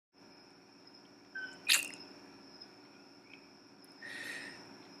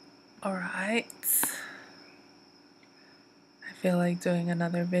Alright, I feel like doing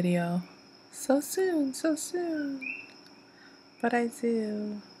another video so soon, but I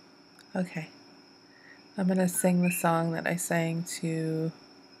do. Okay, I'm gonna sing the song that I sang to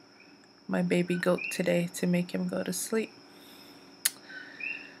my baby goat today to make him go to sleep.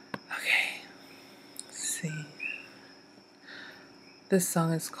 Okay, let's see. This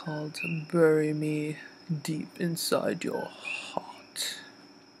song is called Bury Me Deep Inside Your Heart.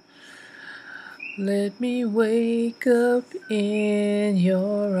 Let me wake up in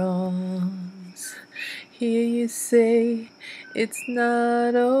your arms. Hear you say it's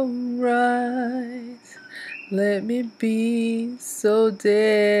not alright. Let me be so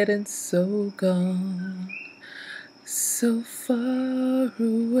dead and so gone, so far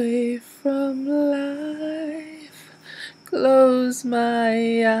away from life. Close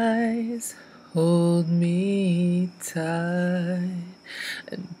my eyes, hold me tight,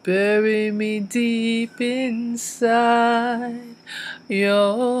 and bury me deep inside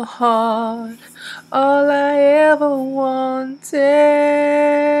your heart. All I ever wanted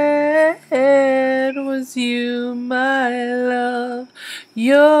was you, my love.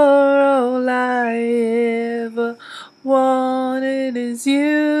 You're all I ever wanted is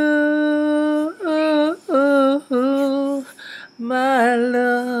you, my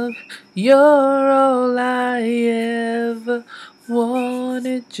love. You're all I ever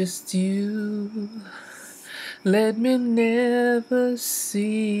wanted, just you. Let me never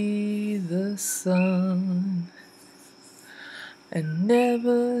see the sun and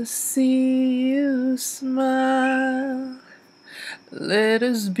never see you smile. Let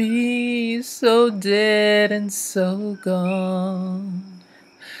us be so dead and so gone,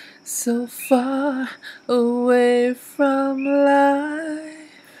 so far away from life.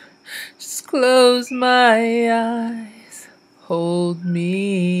 Just close my eyes, hold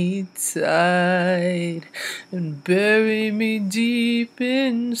me tight, and bury me deep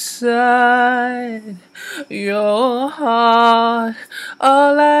inside your heart.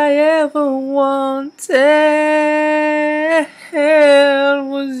 All I ever wanted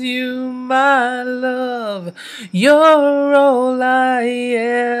was you, my love. You're all I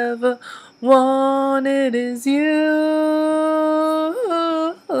ever wanted is you,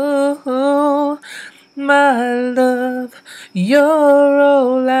 my love. You're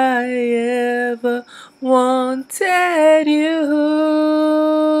all I ever wanted, you,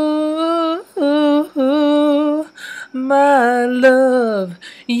 my love.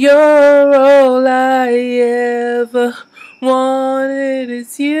 You're all I ever wanted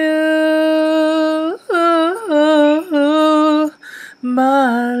is you,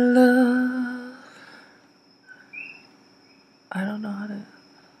 my love. I don't know how to.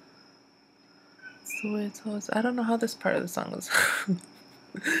 It's the way it's always. I don't know how this part of the song goes.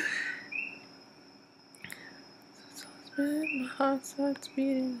 My heart starts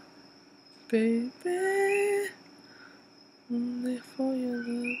beating, baby. Only for your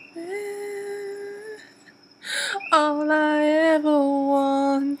love. All I ever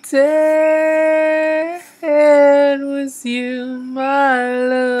wanted was you, my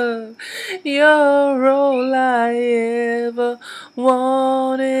love. You're all I ever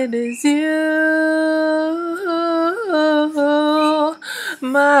wanted is you,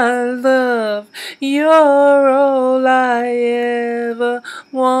 my love. You're all I ever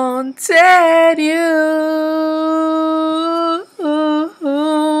wanted, you,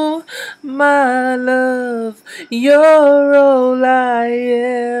 my love. You're all I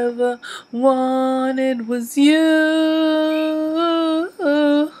ever wanted was you,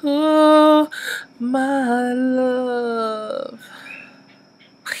 my love.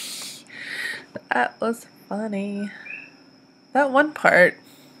 That was funny. That one part,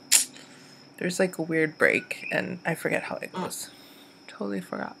 there's like a weird break and I forget how it goes. Totally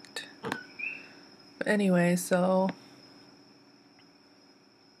forgot. But anyway, so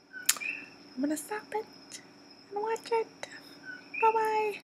I'm gonna stop it and watch it. Bye bye.